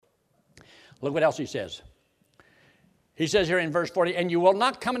Look what else he says. He says here in verse 40, and you will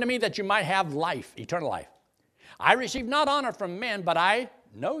not come unto me that you might have life, eternal life. I receive not honor from men, but I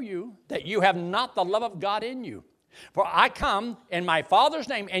know you, that you have not the love of God in you. For I come in my Father's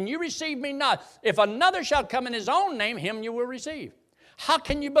name, and you receive me not. If another shall come in his own name, him you will receive. How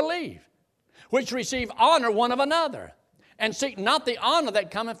can you believe? Which receive honor one of another, and seek not the honor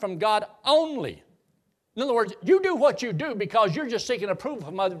that cometh from God only. In other words, you do what you do because you're just seeking approval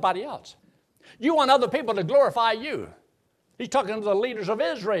from everybody else. You want other people to glorify you. He's talking to the leaders of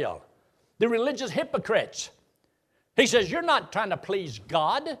Israel, the religious hypocrites. He says, you're not trying to please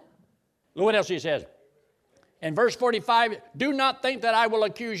God. Look what else he says. In verse 45, do not think that I will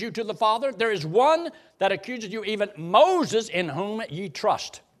accuse you to the Father. There is one that accuses you, even Moses, in whom ye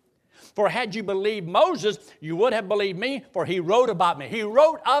trust. For had you believed Moses, you would have believed me, for he wrote about me. He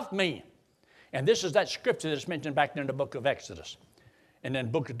wrote of me. And this is that scripture that's mentioned back there in the book of Exodus and then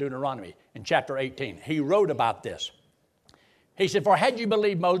book of Deuteronomy in chapter 18. He wrote about this. He said, for had you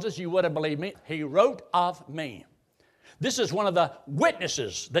believed Moses, you would have believed me. He wrote of me. This is one of the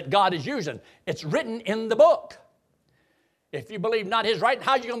witnesses that God is using. It's written in the book. If you believe not his writing,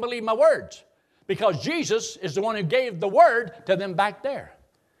 how are you going to believe my words? Because Jesus is the one who gave the word to them back there.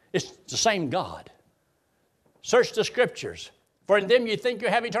 It's the same God. Search the scriptures. For in them you think you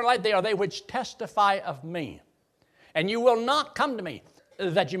have eternal life. They are they which testify of me. And you will not come to me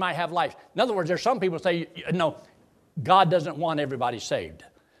that you might have life. In other words, there's some people say, no, God doesn't want everybody saved.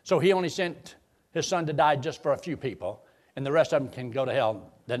 So he only sent his son to die just for a few people, and the rest of them can go to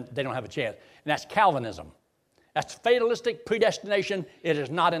hell. Then they don't have a chance. And that's Calvinism. That's fatalistic predestination. It is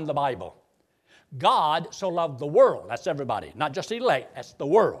not in the Bible. God so loved the world. That's everybody. Not just the elect. That's the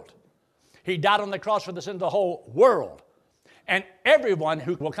world. He died on the cross for the sins of the whole world. And everyone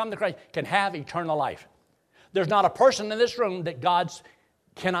who will come to Christ can have eternal life. There's not a person in this room that God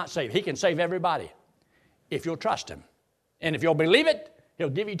cannot save. He can save everybody if you'll trust him. And if you'll believe it, he'll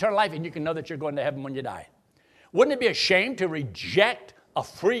give you eternal life, and you can know that you're going to heaven when you die. Wouldn't it be a shame to reject a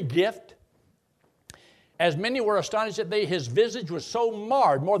free gift? As many were astonished at thee, his visage was so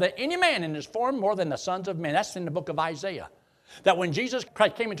marred, more than any man in his form, more than the sons of men. That's in the book of Isaiah. That when Jesus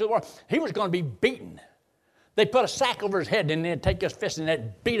Christ came into the world, he was going to be beaten. They put a sack over his head, and they'd take his fist and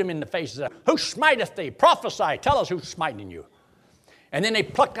they'd beat him in the face. Who smiteth thee? Prophesy. Tell us who's smiting you. And then they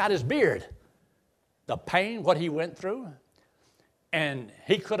plucked out his beard. The pain, what he went through. And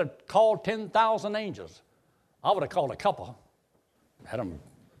he could have called 10,000 angels. I would have called a couple. Had them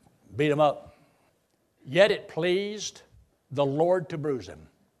beat him up. Yet it pleased the Lord to bruise him.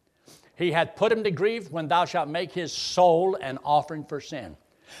 He hath put him to grief when thou shalt make his soul an offering for sin.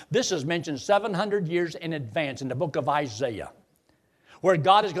 This is mentioned 700 years in advance in the book of Isaiah, where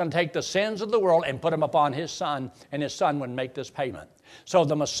God is going to take the sins of the world and put them upon his son, and his son would make this payment. So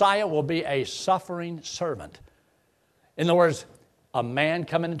the Messiah will be a suffering servant. In other words, a man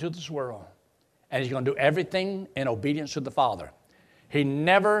coming into this world, and he's going to do everything in obedience to the Father. He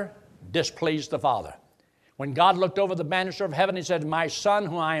never displeased the Father. When God looked over the banister of heaven, he said, my son,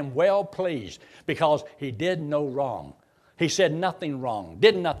 whom I am well pleased, because he did no wrong. He said nothing wrong,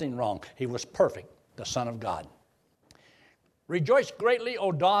 did nothing wrong. He was perfect, the Son of God. Rejoice greatly,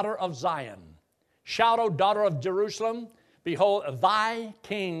 O daughter of Zion. Shout, O daughter of Jerusalem. Behold, thy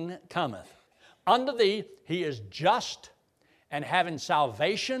King cometh. Unto thee he is just and having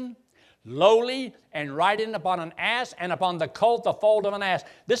salvation, lowly and riding upon an ass, and upon the colt the foal of an ass.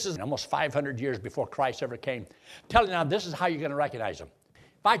 This is almost 500 years before Christ ever came. Tell you now, this is how you're going to recognize him.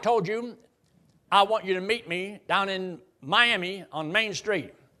 If I told you, I want you to meet me down in Miami on Main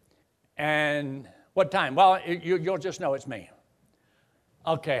Street. And what time? Well, you'll just know it's me.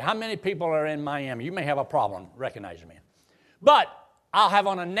 Okay, how many people are in Miami? You may have a problem recognizing me. But I'll have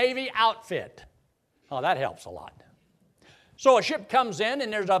on a Navy outfit. Oh, that helps a lot. So a ship comes in,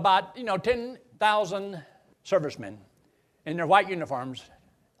 and there's about, 10,000 servicemen in their white uniforms,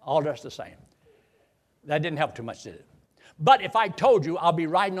 all dressed the same. That didn't help too much, did it? But if I told you I'll be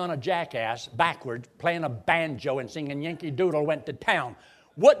riding on a jackass backwards, playing a banjo and singing Yankee Doodle went to town,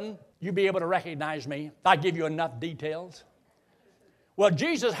 wouldn't you be able to recognize me if I give you enough details? Well,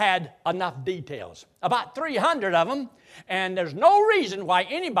 Jesus had enough details, about 300 of them, and there's no reason why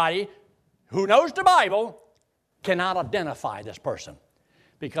anybody who knows the Bible cannot identify this person,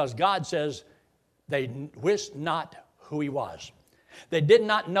 because God says they wist not who he was. They did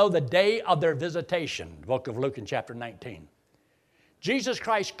not know the day of their visitation, the book of Luke in chapter 19. Jesus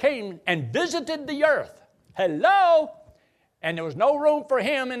Christ came and visited the earth. Hello? And there was no room for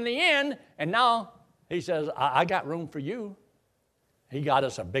him in the inn, and now he says, I got room for you. He got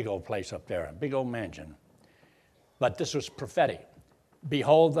us a big old place up there, a big old mansion. But this was prophetic.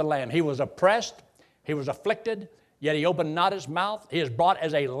 Behold the Lamb. He was oppressed, he was afflicted, yet he opened not his mouth. He is brought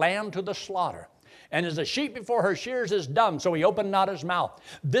as a lamb to the slaughter. And as a sheep before her shears is dumb, so he opened not his mouth.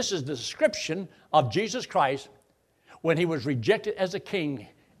 This is the description of Jesus Christ when he was rejected as a king,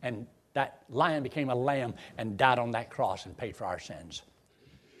 and that lion became a lamb and died on that cross and paid for our sins.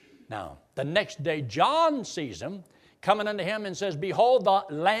 Now, the next day, John sees him coming unto him and says, behold the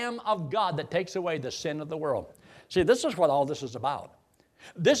Lamb of God that takes away the sin of the world. See, this is what all this is about.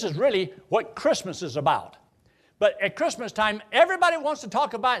 This is really what Christmas is about. But at Christmas time, everybody wants to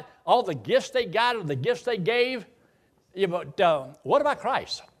talk about all the gifts they got or the gifts they gave. Yeah, but what about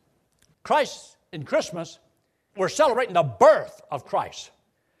Christ? Christ in Christmas, we're celebrating the birth of Christ.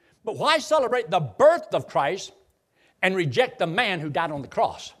 But why celebrate the birth of Christ and reject the man who died on the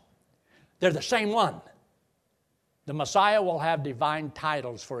cross? They're the same one. The Messiah will have divine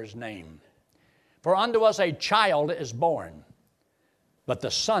titles for his name. For unto us a child is born, but the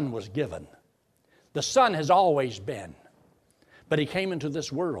Son was given. The Son has always been, but he came into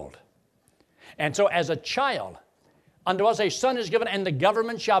this world. And so as a child, unto us a son is given, and the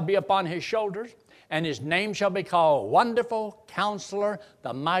government shall be upon his shoulders, and his name shall be called Wonderful Counselor,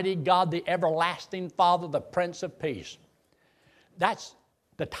 the Mighty God, the Everlasting Father, the Prince of Peace. That's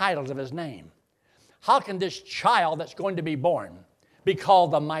the titles of his name. How can this child that's going to be born be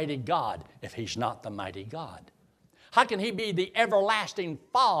called the Mighty God if he's not the Mighty God? How can he be the Everlasting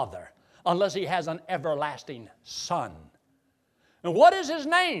Father unless he has an everlasting Son? And what is his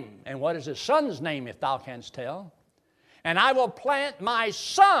name? And what is his Son's name, if thou canst tell? And I will plant my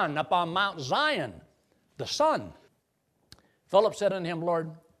Son upon Mount Zion, the Son. Philip said unto him,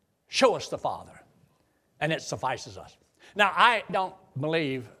 Lord, show us the Father, and it suffices us. Now, I don't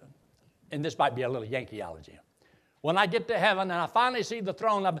believe, and this might be a little Yankeeology, when I get to heaven and I finally see the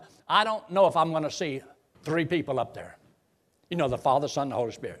throne, I don't know if I'm going to see three people up there. You know, the Father, Son, and the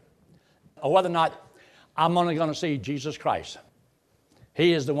Holy Spirit. Or whether or not I'm only going to see Jesus Christ.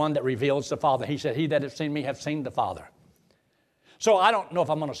 He is the one that reveals the Father. He said, he that hath seen me hath seen the Father. So I don't know if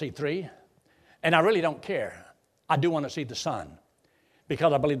I'm going to see three, and I really don't care. I do want to see the Son,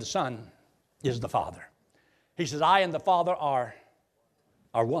 because I believe the Son is the Father. He says, I and the Father are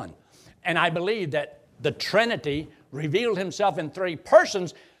one. And I believe that the Trinity revealed himself in three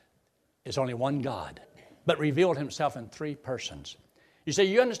persons. It's only one God, but revealed himself in three persons. You say,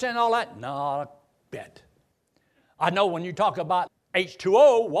 you understand all that? No, I bet. I know when you talk about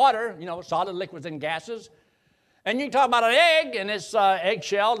H2O, water, you know, solid liquids and gases, and you talk about an egg and its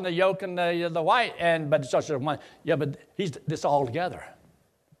eggshell and the yolk and the white, but it's such a one. Yeah, but this all together.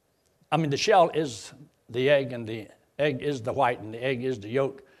 I mean, the shell is the egg, and the egg is the white, and the egg is the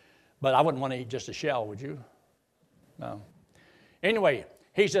yolk. But I wouldn't want to eat just a shell, would you? No. Anyway,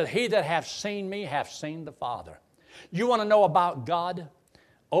 he said, he that hath seen me hath seen the Father. You want to know about God?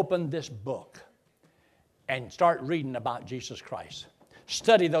 Open this book and start reading about Jesus Christ.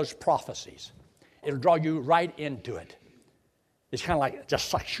 Study those prophecies. It'll draw you right into it. It's kind of like, it just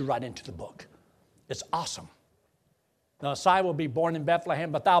sucks you right into the book. It's awesome. The Messiah will be born in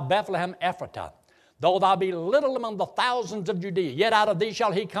Bethlehem, but thou Bethlehem Ephratah, though thou be little among the thousands of Judea, yet out of thee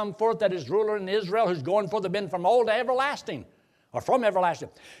shall he come forth that is ruler in Israel, who's going forth have been from old to everlasting, or from everlasting.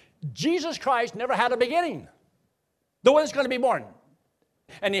 Jesus Christ never had a beginning. The one that's going to be born.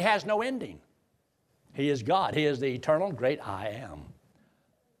 And he has no ending. He is God. He is the eternal great I am.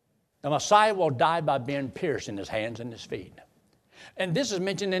 The Messiah will die by being pierced in his hands and his feet. And this is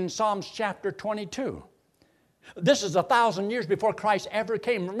mentioned in Psalms chapter 22. This is 1,000 years before Christ ever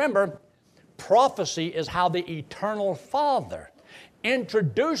came. Remember, prophecy is how the eternal Father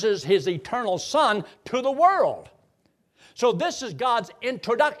introduces his eternal Son to the world. So this is God's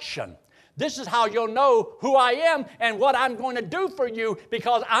introduction. This is how you'll know who I am and what I'm going to do for you,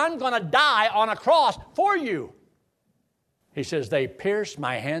 because I'm going to die on a cross for you. He says, they pierced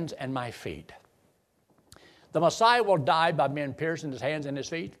my hands and my feet. The Messiah will die by being pierced in his hands and his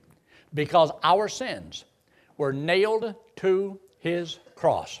feet because our sins were nailed to his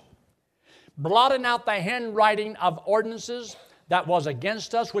cross, blotting out the handwriting of ordinances that was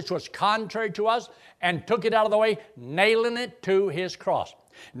against us, which was contrary to us, and took it out of the way, nailing it to his cross.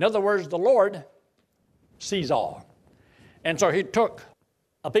 In other words, the Lord sees all. And so he took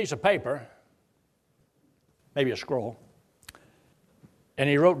a piece of paper, maybe a scroll, and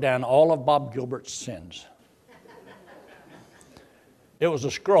he wrote down all of Bob Gilbert's sins. It was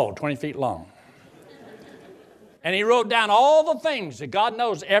a scroll 20 feet long. And he wrote down all the things that God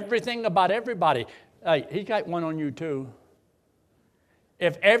knows, everything about everybody. He got one on you too.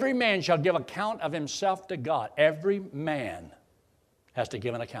 If every man shall give account of himself to God, every man has to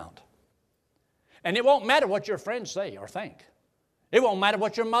give an account. And it won't matter what your friends say or think. It won't matter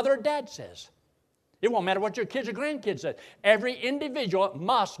what your mother or dad says. It won't matter what your kids or grandkids say. Every individual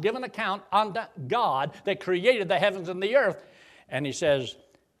must give an account unto God that created the heavens and the earth. And he says,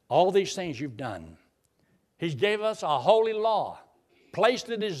 all these things you've done. He gave us a holy law, placed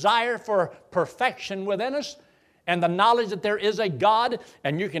a desire for perfection within us, and the knowledge that there is a God,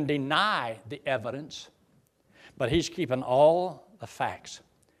 and you can deny the evidence. But he's keeping all the facts.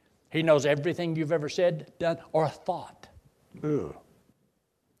 He knows everything you've ever said, done, or thought. Ooh.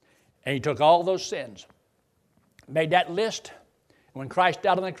 And he took all those sins, made that list. When Christ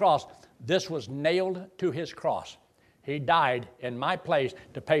died on the cross, this was nailed to his cross. He died in my place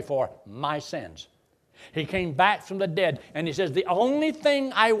to pay for my sins. He came back from the dead, and he says, the only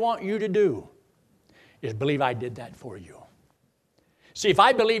thing I want you to do is believe I did that for you. See, if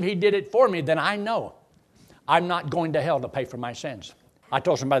I believe he did it for me, then I know I'm not going to hell to pay for my sins. I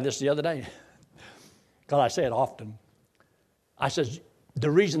told somebody this the other day, because I say it often. I said, the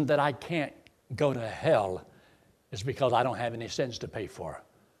reason that I can't go to hell is because I don't have any sins to pay for.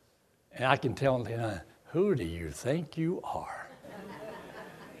 And I can tell them, who do you think you are?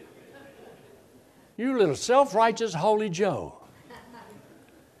 You little self-righteous holy Joe.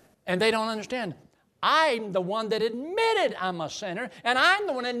 And they don't understand. I'm the one that admitted I'm a sinner, and I'm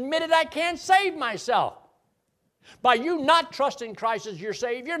the one that admitted I can't save myself. By you not trusting Christ as your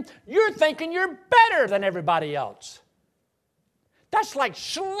Savior, you're thinking you're better than everybody else. That's like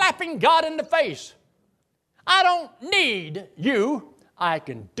slapping God in the face. I don't need you. I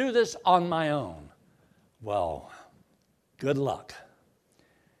can do this on my own. Well, good luck.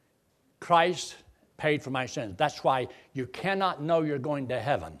 Christ paid for my sins. That's why you cannot know you're going to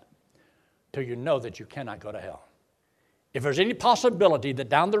heaven till you know that you cannot go to hell. If there's any possibility that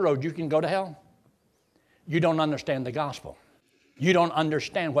down the road you can go to hell, you don't understand the gospel. You don't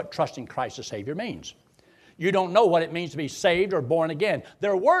understand what trusting Christ as Savior means. You don't know what it means to be saved or born again.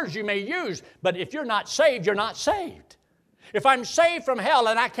 There are words you may use, but if you're not saved, you're not saved. If I'm saved from hell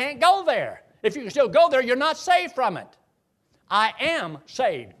and I can't go there, if you can still go there, you're not saved from it. I am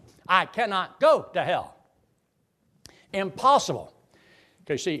saved. I cannot go to hell. Impossible.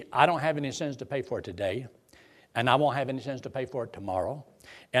 Because see, I don't have any sins to pay for today, and I won't have any sins to pay for it tomorrow.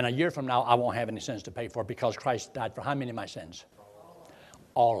 And a year from now, I won't have any sins to pay for because Christ died for how many of my sins?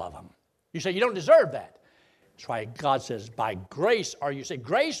 All of them. You say, you don't deserve that. That's why God says, by grace are you saved.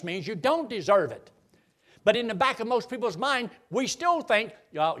 Grace means you don't deserve it. But in the back of most people's mind, we still think,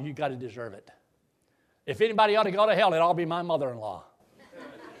 oh, you got to deserve it. If anybody ought to go to hell, it'll all be my mother-in-law.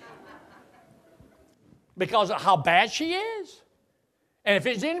 Because of how bad she is. And if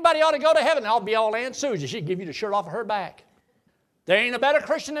it's anybody ought to go to heaven, I'll be all Aunt Susie. She'd give you the shirt off of her back. There ain't a better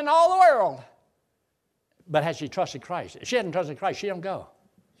Christian in all the world. But has she trusted Christ? If she hasn't trusted Christ, she don't go.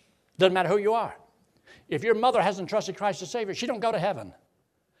 Doesn't matter who you are. If your mother hasn't trusted Christ as Savior, she don't go to heaven.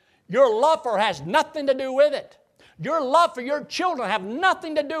 Your love for her has nothing to do with it. Your love for your children have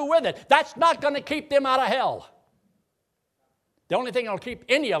nothing to do with it. That's not going to keep them out of hell. The only thing that will keep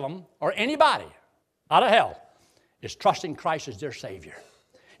any of them or anybody out of hell is trusting Christ as their Savior.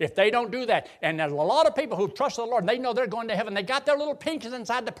 If they don't do that, and there's a lot of people who trust the Lord, and they know they're going to heaven, they got their little pinkies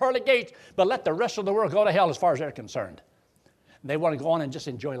inside the pearly gates, but let the rest of the world go to hell as far as they're concerned. They want to go on and just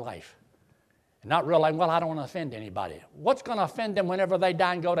enjoy life. And not realizing, well, I don't want to offend anybody. What's going to offend them whenever they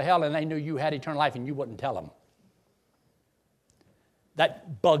die and go to hell and they knew you had eternal life and you wouldn't tell them?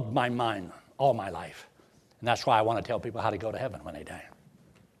 That bugged my mind all my life. And that's why I want to tell people how to go to heaven when they die.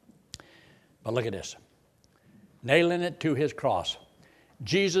 But look at this. Nailing it to his cross.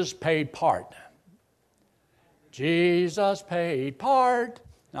 Jesus paid part. Jesus paid part.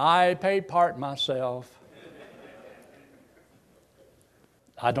 I paid part myself.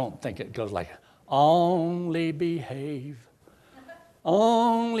 I don't think it goes like, only behave.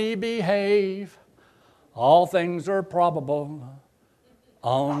 Only behave. All things are probable.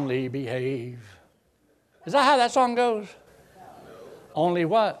 Only behave. Is that how that song goes? Only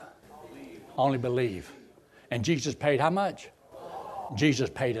what? Only believe. And Jesus paid how much? Jesus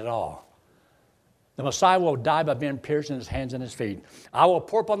paid it all. The Messiah will die by being pierced in his hands and his feet. I will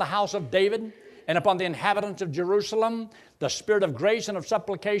pour upon the house of David and upon the inhabitants of Jerusalem the spirit of grace and of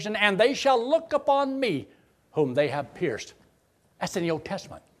supplication, and they shall look upon me whom they have pierced. That's in the Old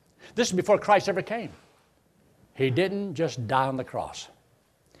Testament. This is before Christ ever came. He didn't just die on the cross.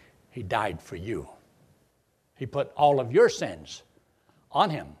 He died for you. He put all of your sins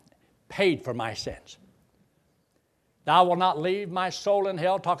on him, paid for my sins. Thou wilt not leave my soul in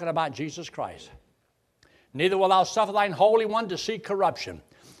hell, talking about Jesus Christ. Neither will thou suffer thine Holy One to see corruption.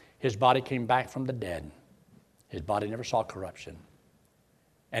 His body came back from the dead. His body never saw corruption.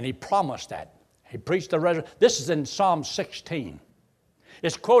 And he promised that. He preached the resurrection. This is in Psalm 16.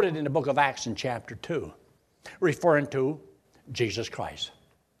 It's quoted in the book of Acts in chapter 2, referring to Jesus Christ.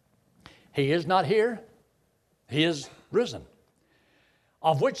 He is not here. He is risen.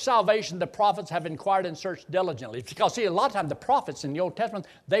 Of which salvation the prophets have inquired and searched diligently. Because, see, a lot of times the prophets in the Old Testament,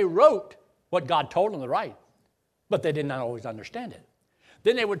 they wrote what God told them to write, but they did not always understand it.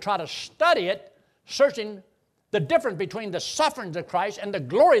 Then they would try to study it, searching the difference between the sufferings of Christ and the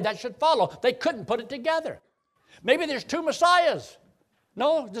glory that should follow. They couldn't put it together. Maybe there's two Messiahs.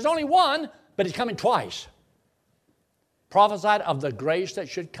 No, there's only one, but he's coming twice. Prophesied of the grace that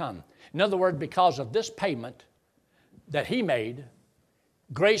should come. In other words, because of this payment that he made,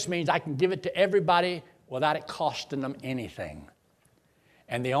 grace means I can give it to everybody without it costing them anything.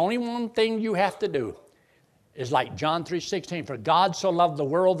 And the only one thing you have to do is like John 3:16, for God so loved the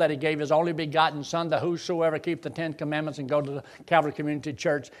world that he gave his only begotten Son, that whosoever keep the 10 commandments and go to the Calvary Community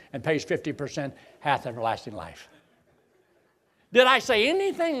Church and pays 50% hath everlasting life. Did I say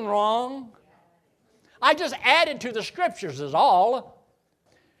anything wrong? I just added to the scriptures is all.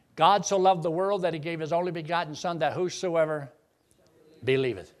 God so loved the world that he gave his only begotten Son, that whosoever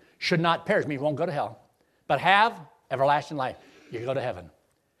believeth should not perish, means won't go to hell, but have everlasting life. You go to heaven.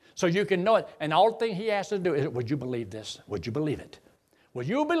 So you can know it. And all thing he asks us to do is, would you believe this? Would you believe it? Will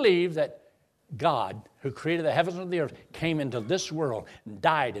you believe that God, who created the heavens and the earth, came into this world and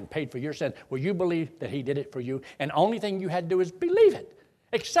died and paid for your sin? Will you believe that he did it for you? And the only thing you had to do is believe it.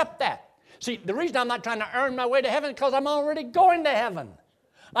 Accept that. See, the reason I'm not trying to earn my way to heaven is because I'm already going to heaven.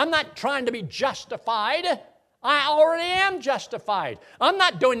 I'm not trying to be justified. I already am justified. I'm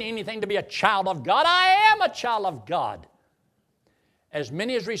not doing anything to be a child of God. I am a child of God. As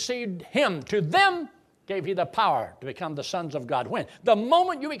many as received him, to them gave he the power to become the sons of God. When? The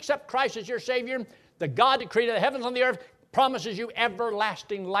moment you accept Christ as your Savior, the God that created the heavens and the earth promises you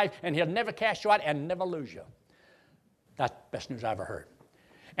everlasting life, and he'll never cast you out and never lose you. That's the best news I ever heard.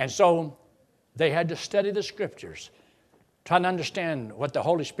 And so they had to study the scriptures, trying to understand what the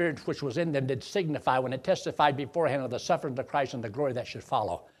Holy Spirit which was in them did signify when it testified beforehand of the sufferings of Christ and the glory that should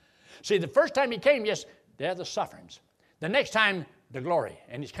follow. See, the first time he came, yes, there are the sufferings. The next time, the glory,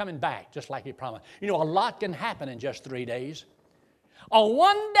 and he's coming back just like he promised. You know, a lot can happen in just 3 days. On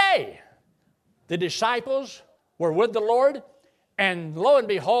one day, the disciples were with the Lord, and lo and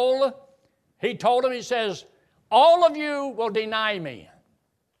behold, he told them, he says, all of you will deny me.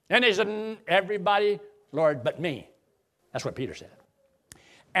 And he said, everybody, Lord, but me. That's what Peter said.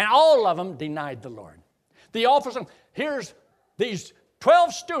 And all of them denied the Lord. The officer, here's these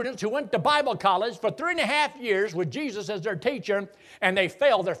 12 students who went to Bible college for 3.5 years with Jesus as their teacher, and they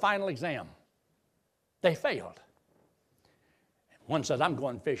failed their final exam. They failed. One says, I'm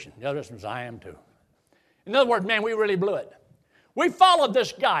going fishing. The other says, I am too. In other words, man, we really blew it. We followed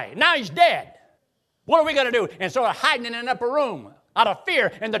this guy. Now he's dead. What are we going to do? And so they're hiding in an upper room out of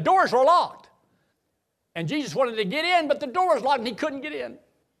fear, and the doors were locked. And Jesus wanted to get in, but the door was locked, and he couldn't get in.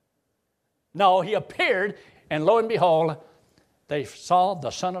 No, he appeared, and lo and behold, they saw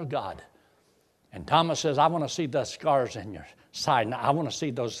the Son of God. And Thomas says, I want to see the scars in your side. Now, I want to see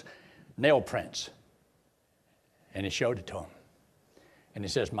those nail prints. And he showed it to him. And he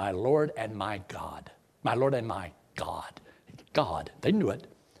says, my Lord and my God. My Lord and my God. God. They knew it.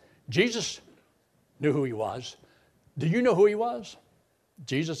 Jesus knew who he was. Do you know who he was?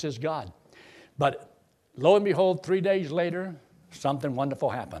 Jesus is God. But lo and behold, 3 days later, something wonderful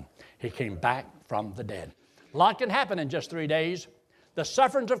happened. He came back from the dead. A lot can happen in just 3 days. The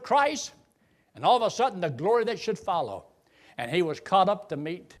sufferings of Christ, and all of a sudden the glory that should follow. And he was caught up to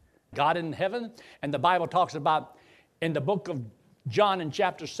meet God in heaven. And the Bible talks about in the book of John in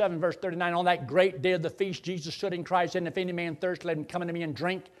chapter 7, verse 39, on that great day of the feast, Jesus stood in Christ, and if any man thirst, let him come unto me and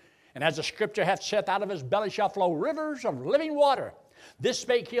drink. And as the scripture hath said, out of his belly shall flow rivers of living water. This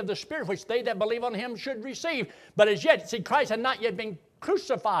spake he of the Spirit, which they that believe on him should receive. But as yet, see, Christ had not yet been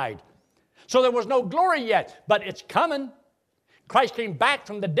crucified. So there was no glory yet, but it's coming. Christ came back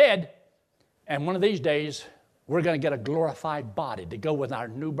from the dead, and one of these days, we're going to get a glorified body to go with our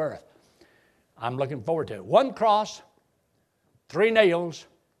new birth. I'm looking forward to it. 1 cross, 3 nails,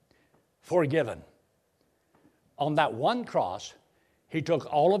 forgiven. On that 1 cross, he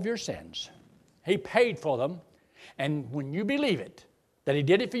took all of your sins. He paid for them, and when you believe it, that he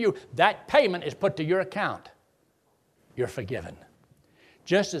did it for you, that payment is put to your account. You're forgiven.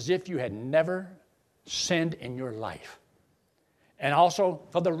 Just as if you had never sinned in your life. And also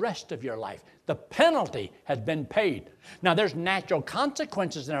for the rest of your life. The penalty has been paid. Now there's natural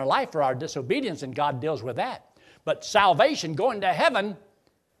consequences in our life for our disobedience, and God deals with that. But salvation, going to heaven,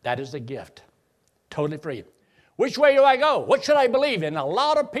 that is a gift. Totally free. Which way do I go? What should I believe in? A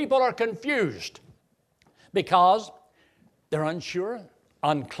lot of people are confused because they're unsure.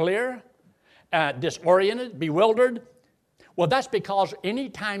 unclear, disoriented, bewildered? Well, that's because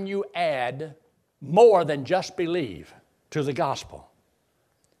anytime you add more than just believe to the gospel,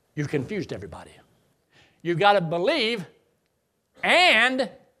 you've confused everybody. You've got to believe and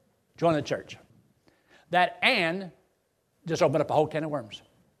join the church. That and just open up a whole can of worms.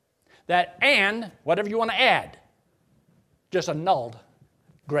 That and, whatever you want to add, just annulled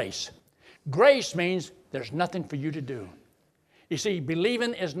grace. Grace means there's nothing for you to do. You see,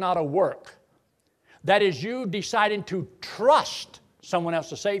 believing is not a work. That is you deciding to trust someone else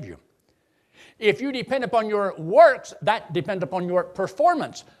to save you. If you depend upon your works, that depends upon your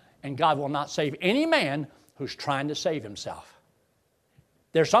performance. And God will not save any man who's trying to save himself.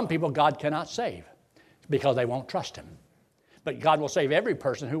 There are some people God cannot save because they won't trust Him. But God will save every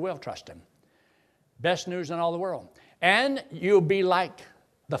person who will trust Him. Best news in all the world. And you'll be like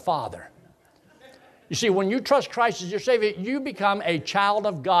the Father. You see, when you trust Christ as your Savior, you become a child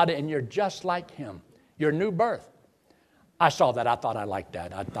of God and you're just like Him. Your new birth. I saw that. I thought I liked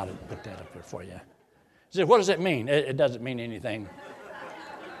that. I thought I'd put that up there for you. I said, what does it mean? It doesn't mean anything.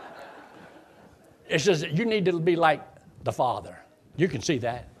 It's just that you need to be like the Father. You can see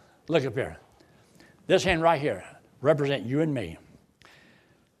that. Look up here. This hand right here represents you and me.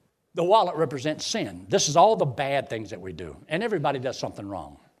 The wallet represents sin. This is all the bad things that we do. And everybody does something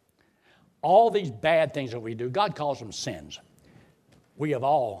wrong. All these bad things that we do, God calls them sins. We have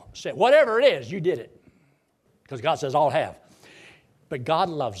all sinned. Whatever it is, you did it. Because God says, all have. But God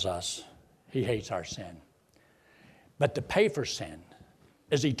loves us. He hates our sin. But to pay for sin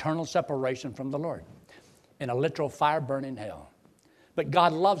is eternal separation from the Lord in a literal fire-burning hell. But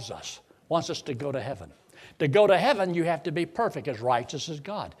God loves us, wants us to go to heaven. To go to heaven, you have to be perfect, as righteous as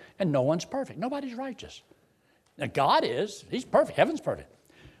God. And no one's perfect. Nobody's righteous. Now, God is. He's perfect. Heaven's perfect.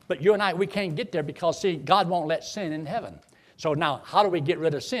 But you and I, we can't get there because, see, God won't let sin in heaven. So now, how do we get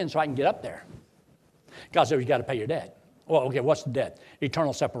rid of sin so I can get up there? God said, you got to pay your debt. Well, okay, what's the debt?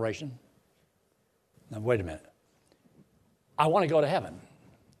 Eternal separation. Now, wait a minute. I want to go to heaven,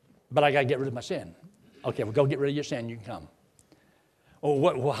 but I got to get rid of my sin. Okay, well, go get rid of your sin. You can come.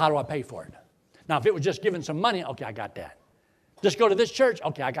 Well, how do I pay for it? Now, if it was just giving some money, okay, I got that. Just go to this church,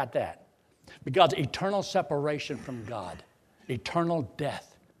 okay, I got that. Because eternal separation from God, eternal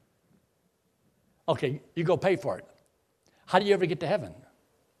death. Okay, you go pay for it. How do you ever get to heaven?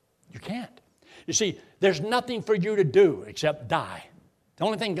 You can't. You see, there's nothing for you to do except die. The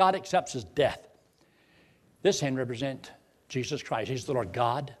only thing God accepts is death. This hand represents Jesus Christ. He's the Lord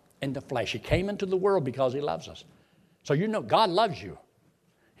God in the flesh. He came into the world because He loves us. So you know God loves you.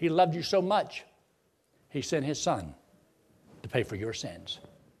 He loved you so much, He sent His Son to pay for your sins.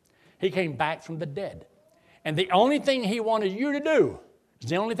 He came back from the dead. And the only thing He wanted you to do,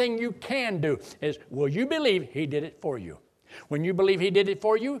 the only thing you can do, is will you believe He did it for you? When you believe He did it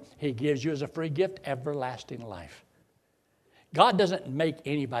for you, He gives you as a free gift everlasting life. God doesn't make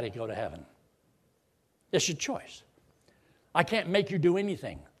anybody go to heaven. It's your choice. I can't make you do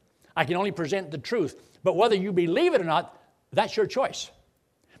anything. I can only present the truth. But whether you believe it or not, that's your choice.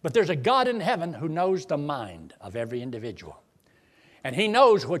 But there's a God in heaven who knows the mind of every individual. And He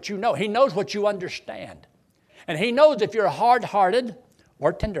knows what you know. He knows what you understand. And He knows if you're hard-hearted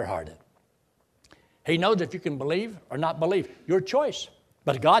or tender-hearted. He knows if you can believe or not believe. Your choice.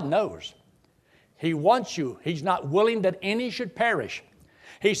 But God knows. He wants you. He's not willing that any should perish.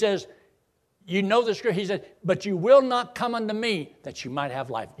 He says, you know the scripture. He said, but you will not come unto me that you might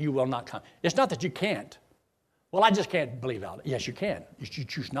have life. You will not come. It's not that you can't. Well, I just can't believe out. Yes, you can. You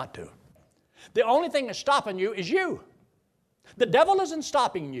choose not to. The only thing that's stopping you is you. The devil isn't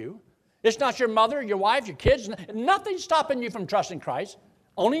stopping you. It's not your mother, your wife, your kids. Nothing's stopping you from trusting Christ.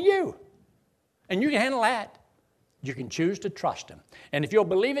 Only you. And you can handle that. You can choose to trust Him. And if you'll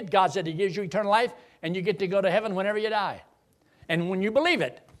believe it, God said He gives you eternal life, and you get to go to heaven whenever you die. And when you believe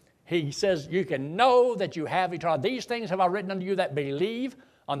it, He says you can know that you have eternal life. These things have I written unto you that believe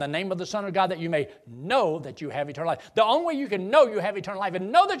on the name of the Son of God, that you may know that you have eternal life. The only way you can know you have eternal life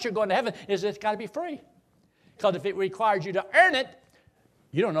and know that you're going to heaven is it's got to be free. Because if it requires you to earn it,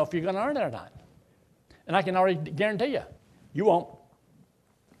 you don't know if you're going to earn it or not. And I can already guarantee you, you won't.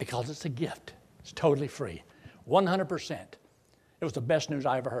 Because it's a gift. It's totally free. 100%. It was the best news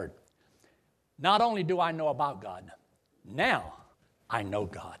I ever heard. Not only do I know about God, now I know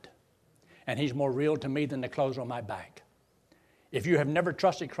God. And He's more real to me than the clothes on my back. If you have never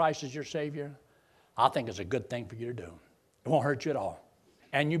trusted Christ as your Savior, I think it's a good thing for you to do. It won't hurt you at all.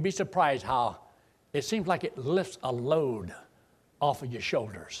 And you'd be surprised how it seems like it lifts a load off of your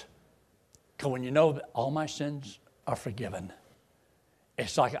shoulders. Because when you know that all my sins are forgiven,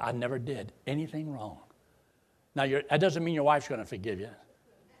 it's like I never did anything wrong. Now, that doesn't mean your wife's going to forgive you.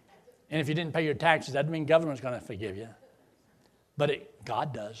 And if you didn't pay your taxes, that doesn't mean government's going to forgive you. But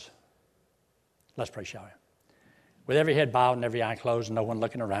God does. Let's pray, shall we? With every head bowed and every eye closed and no one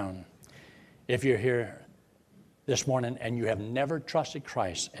looking around. If you're here this morning and you have never trusted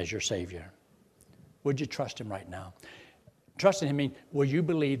Christ as your Savior, would you trust Him right now? Trusting Him means, will you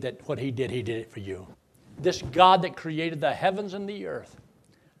believe that what He did it for you? This God that created the heavens and the earth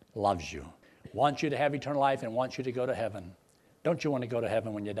loves you, wants you to have eternal life, and wants you to go to heaven. Don't you want to go to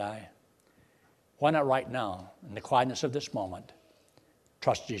heaven when you die? Why not right now, in the quietness of this moment,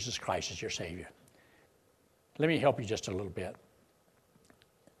 trust Jesus Christ as your Savior? Let me help you just a little bit.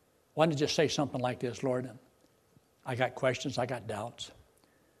 Why don't you just say something like this: Lord, I got questions, I got doubts,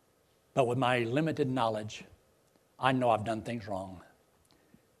 but with my limited knowledge, I know I've done things wrong.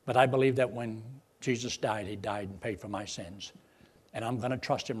 But I believe that when Jesus died, He died and paid for my sins. And I'm going to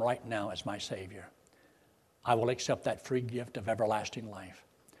trust Him right now as my Savior. I will accept that free gift of everlasting life.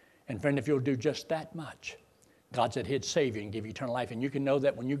 And friend, if you'll do just that much, God said He'd save you and give you eternal life. And you can know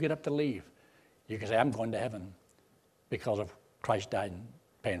that when you get up to leave, you can say, I'm going to heaven because of Christ died and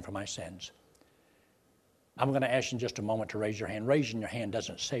paying for my sins. I'm going to ask you in just a moment to raise your hand. Raising your hand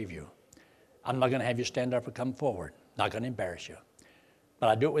doesn't save you. I'm not going to have you stand up or come forward. Not going to embarrass you. But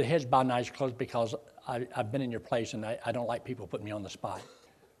I do it with heads bowed and eyes closed because I've been in your place and I don't like people putting me on the spot.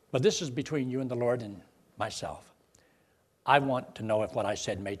 But this is between you and the Lord and myself. I want to know if what I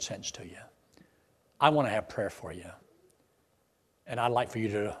said made sense to you. I want to have prayer for you. And I'd like for you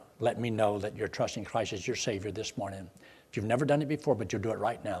to let me know that you're trusting Christ as your Savior this morning. If you've never done it before, but you'll do it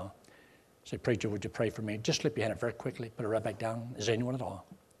right now, say, preacher, would you pray for me? Just slip your hand up very quickly, put it right back down. Is there anyone at all?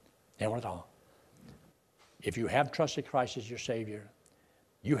 Anyone at all? If you have trusted Christ as your Savior,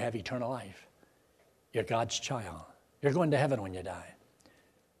 you have eternal life. You're God's child. You're going to heaven when you die.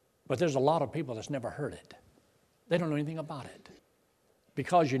 But there's a lot of people that's never heard it. They don't know anything about it.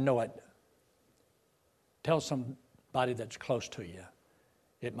 Because you know it, tell somebody that's close to you.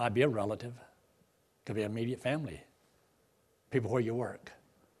 It might be a relative. It could be an immediate family. People where you work.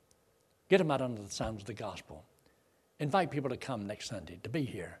 Get them out under the sounds of the gospel. Invite people to come next Sunday, to be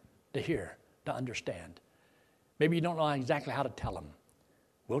here, to hear, to understand. Maybe you don't know exactly how to tell them.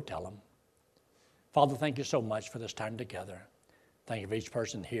 We'll tell them. Father, thank you so much for this time together. Thank you for each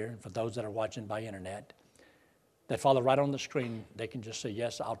person here and for those that are watching by internet. That, Father, right on the screen, they can just say,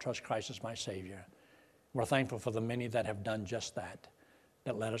 yes, I'll trust Christ as my Savior. We're thankful for the many that have done just that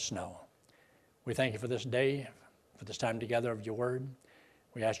let us know. We thank you for this day, for this time together of your word.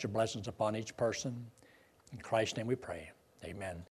 We ask your blessings upon each person. In Christ's name we pray. Amen.